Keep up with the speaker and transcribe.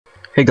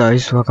Hey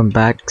guys, welcome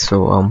back.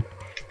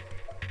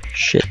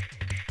 Shit.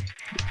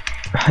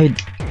 Hide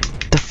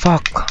the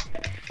fuck.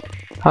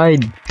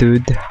 Hide,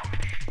 dude.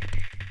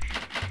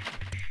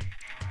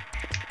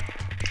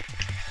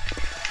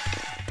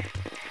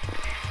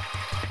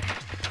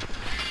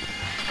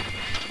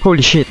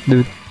 Holy shit,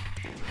 dude.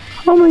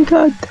 Oh my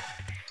god.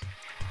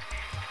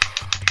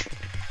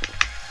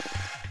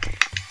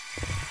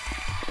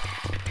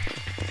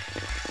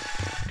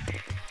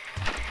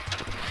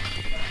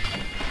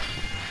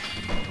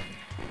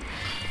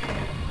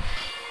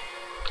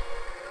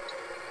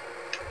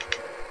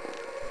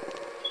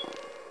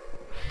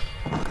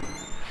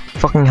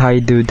 Fucking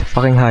hide, dude.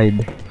 Fucking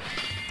hide.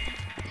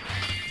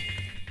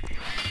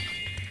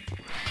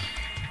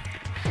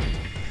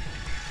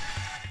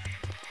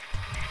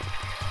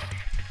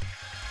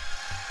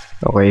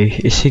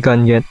 Okay, is he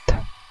gone yet?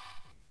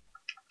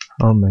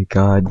 Oh my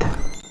god.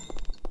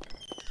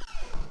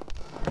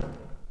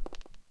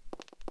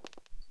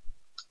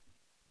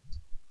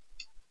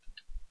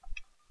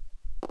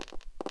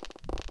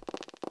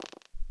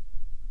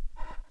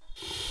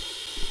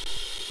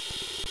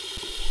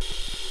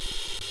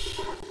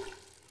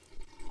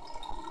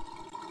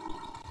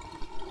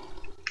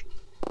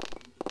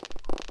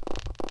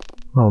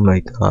 Oh my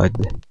god.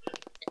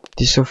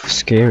 This is so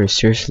scary,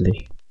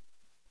 seriously.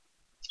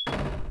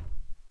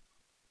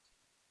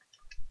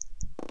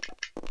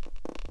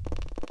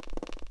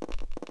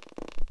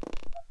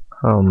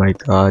 Oh my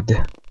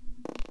god.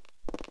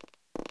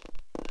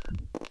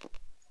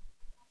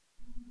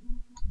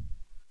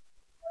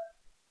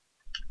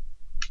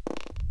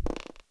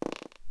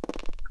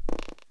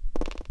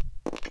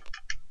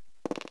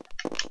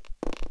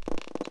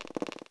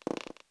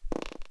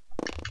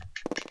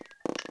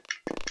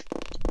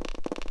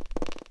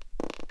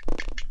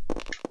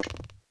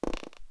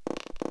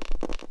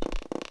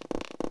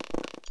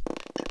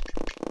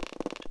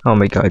 Oh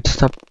my god,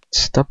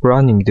 stop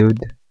running, dude.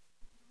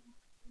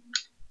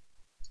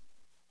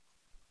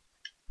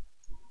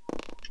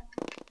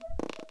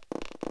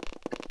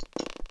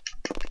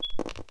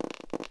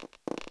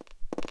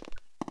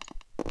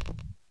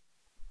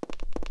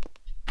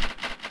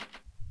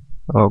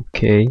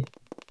 Okay.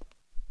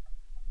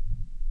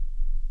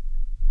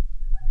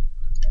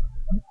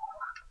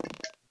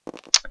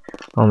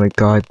 Oh my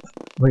god,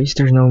 why is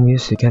there no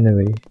music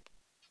anyway?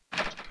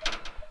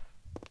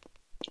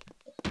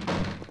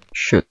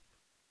 Shit.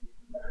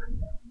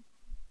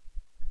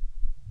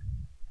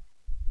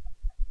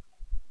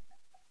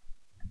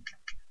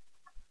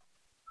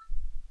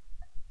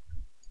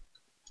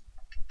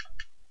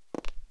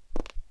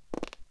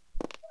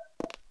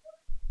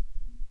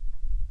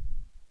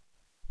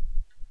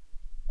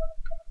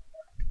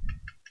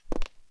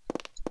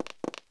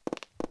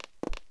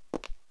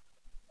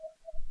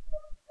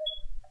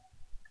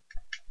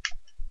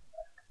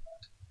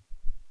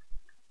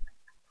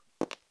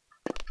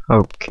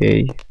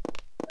 Okay.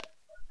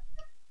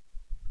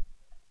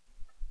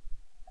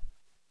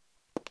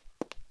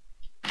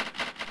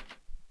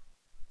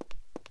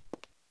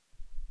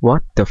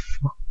 What the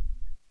fuck?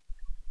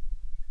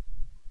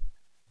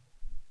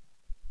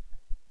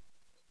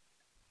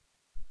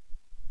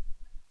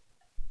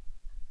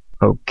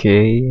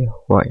 Okay,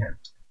 why?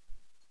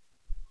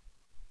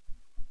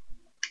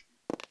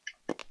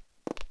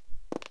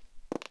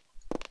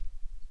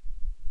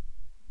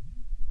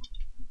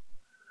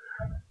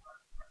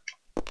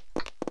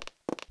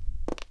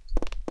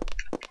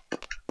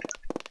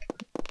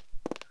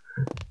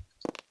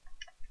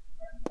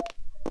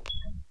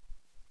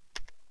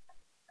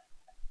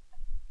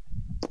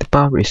 The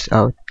power is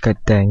out, god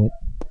dang it.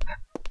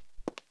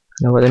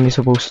 Now what am I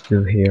supposed to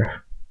do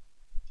here?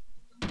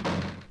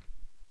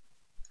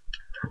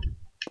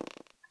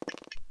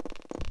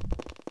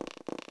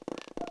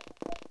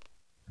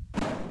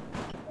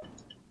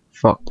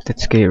 Fuck,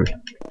 that's scary.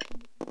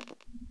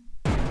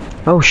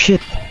 Oh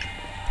shit!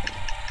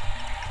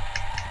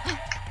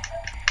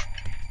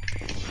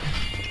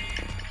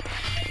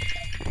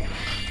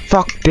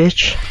 Fuck,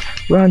 bitch!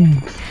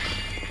 Run!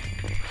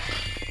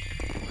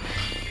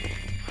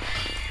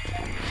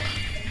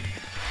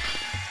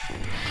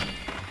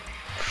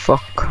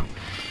 Fuck.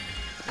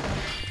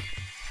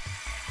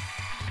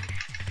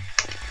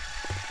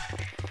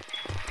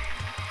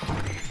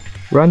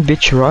 Run,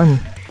 bitch, run!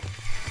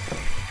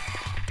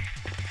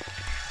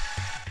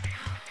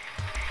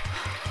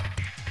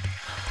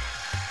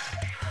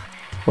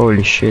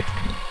 Holy shit.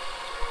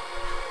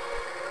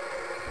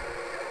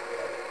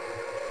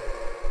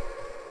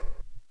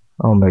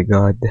 Oh my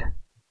god.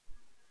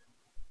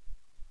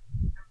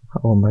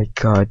 Oh my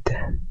god.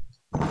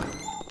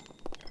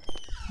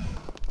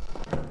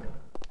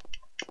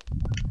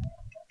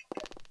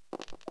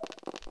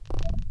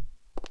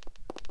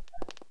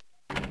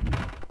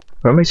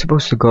 Where am I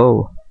supposed to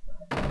go?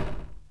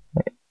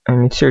 I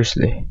mean,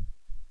 seriously.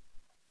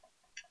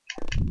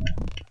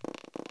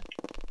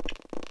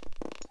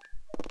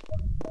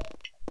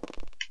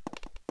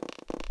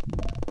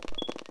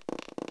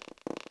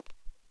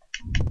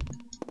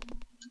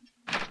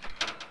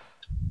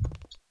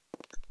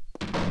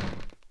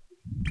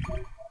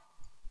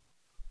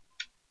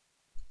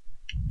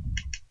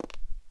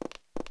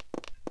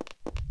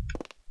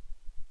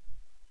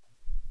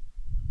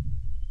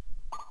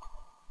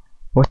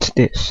 What's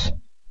this?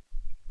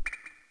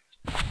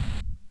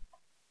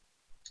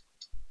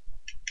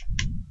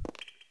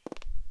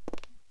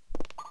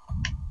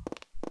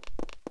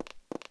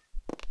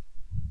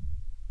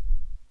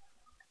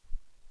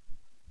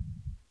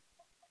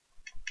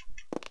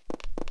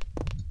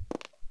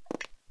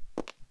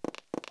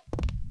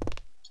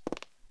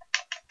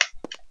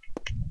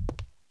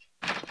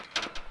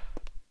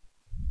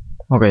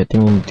 Okay, I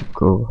think I need to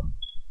go.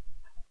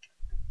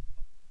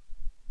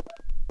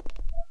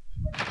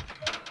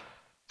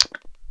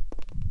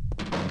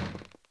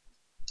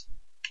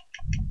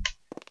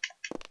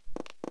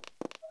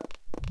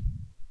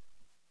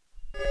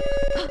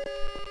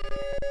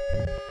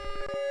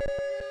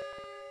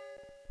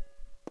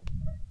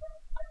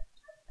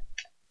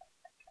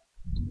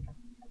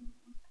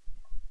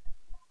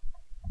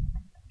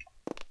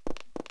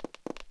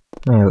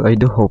 Well, I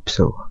do hope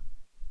so.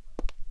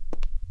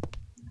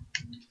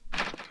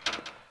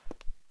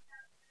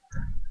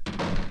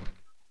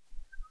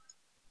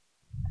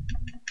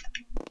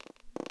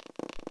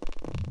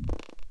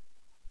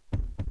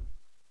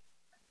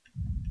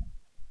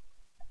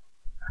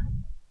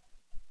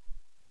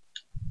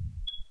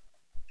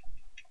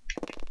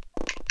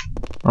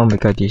 Oh my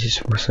god, this is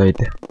suicide.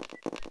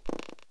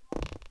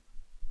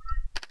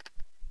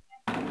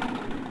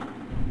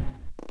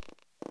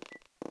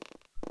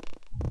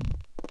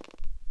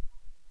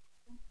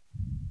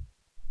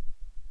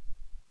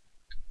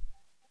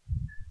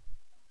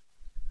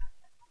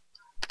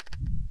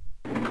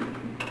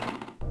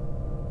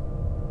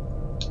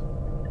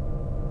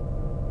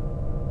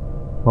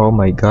 Oh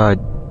my god.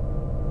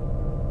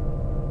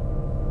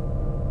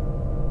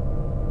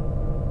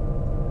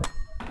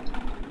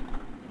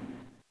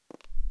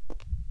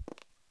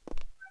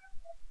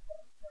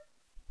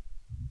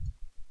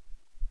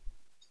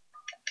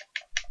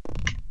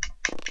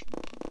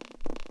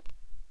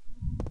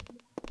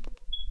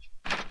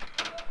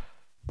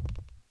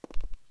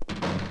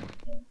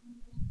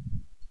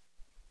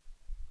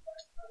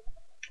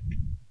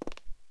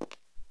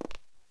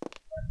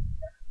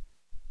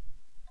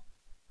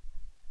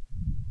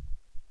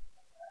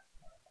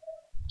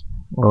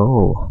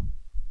 Oh.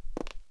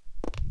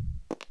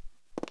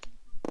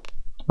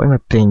 Why am I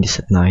playing this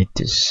at night?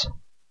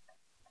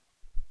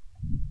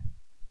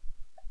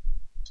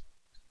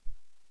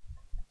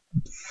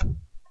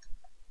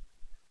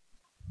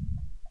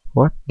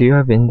 What? Do you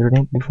have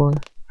internet before?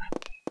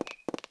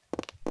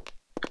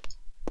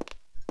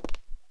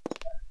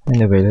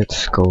 Anyway,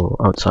 let's go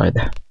outside.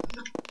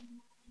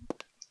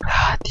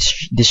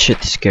 This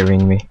shit is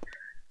scaring me.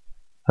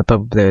 I'll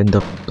probably end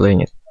up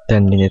playing it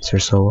 10 minutes or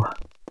so.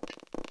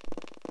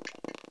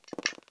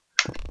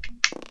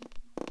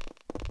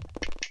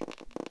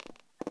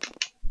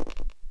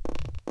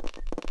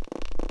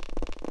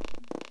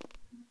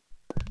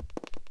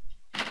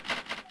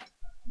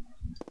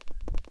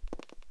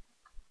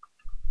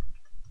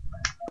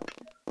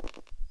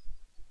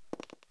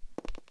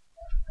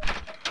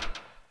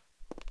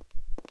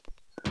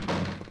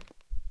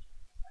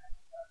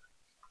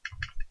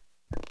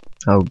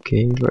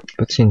 Okay,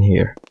 what's in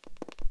here?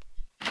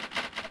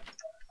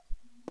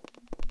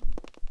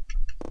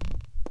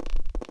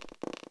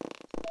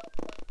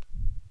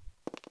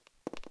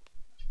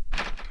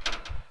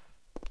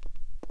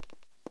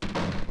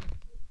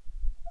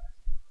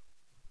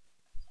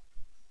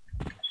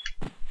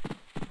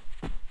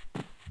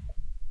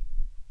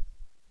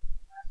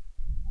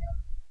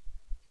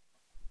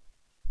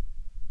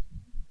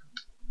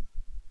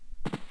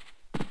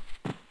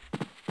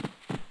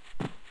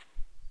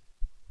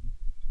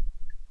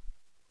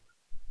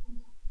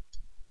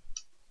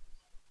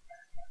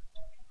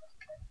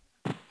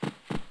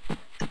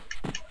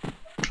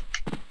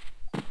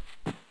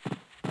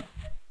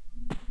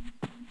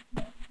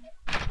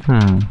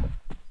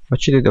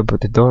 What should I do about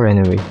the door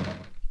anyway?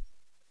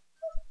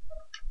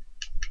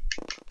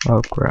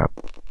 Oh crap.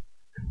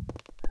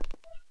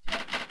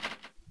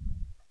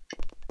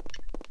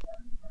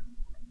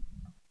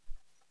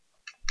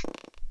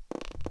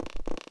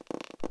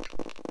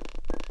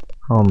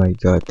 Oh my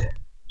god.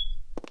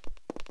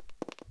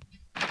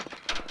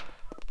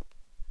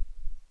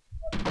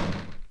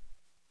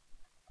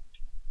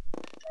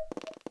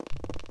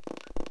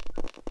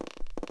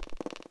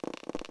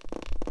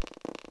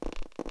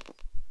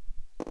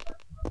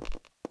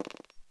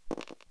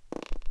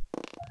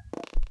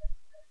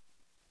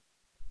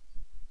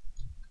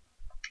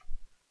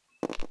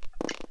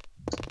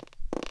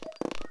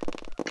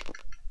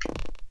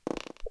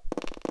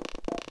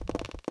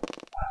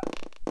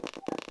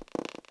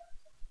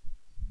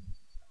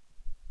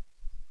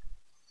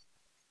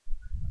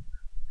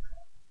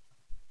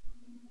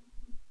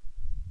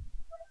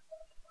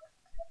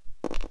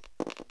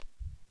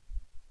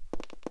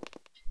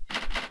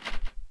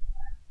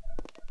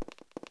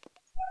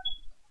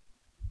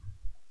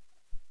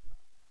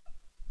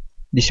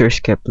 This door's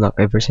kept locked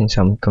ever since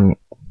someone come.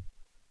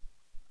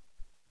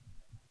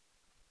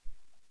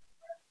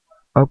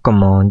 Oh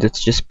come on,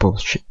 that's just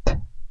bullshit.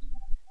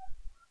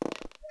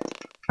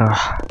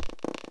 Ah.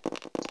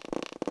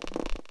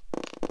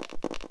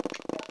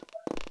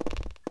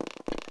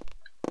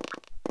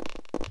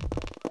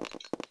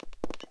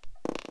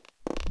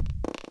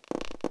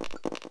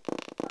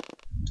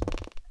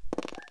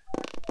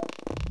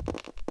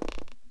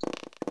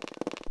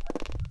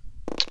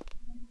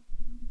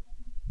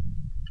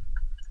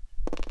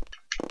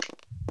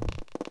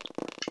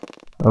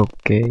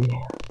 Okay.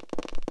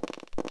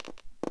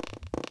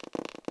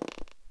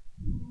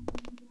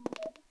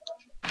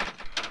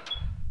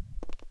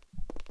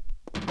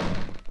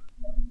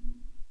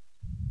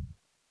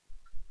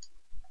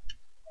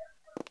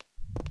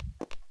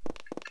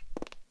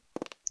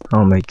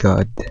 Oh my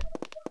god.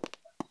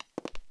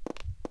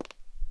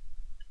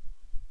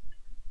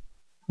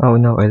 Oh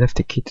no, I left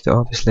the key to the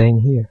office laying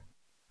here.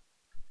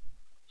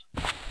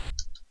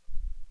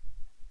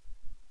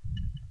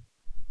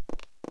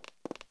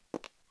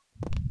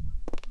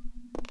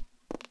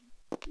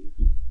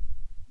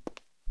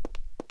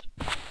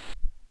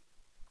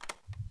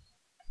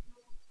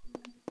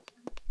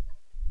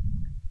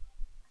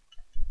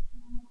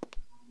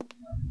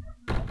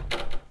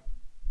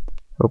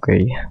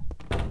 Okay.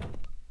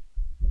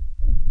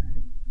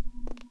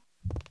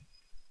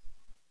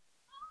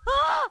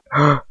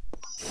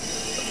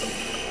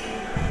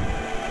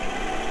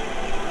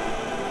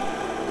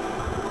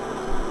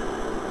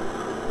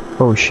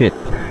 Oh shit.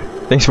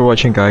 Thanks for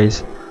watching,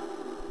 guys.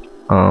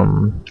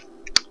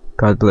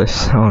 God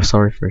bless. Oh,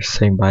 sorry for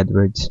saying bad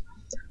words.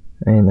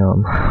 And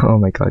oh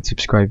my god,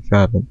 subscribe if you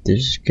haven't. This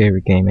is a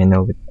scary game, I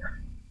know it.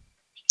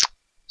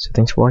 So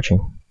thanks for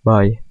watching.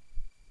 Bye.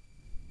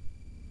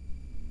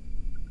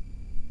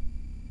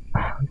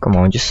 Come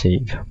on, just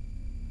save.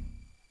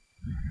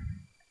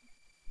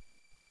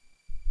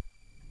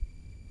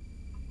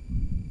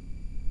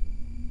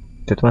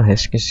 That one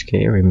is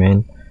scary,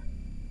 man.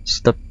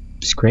 Stop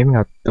screaming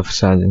out of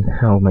sudden.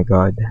 Oh my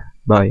god.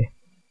 Bye.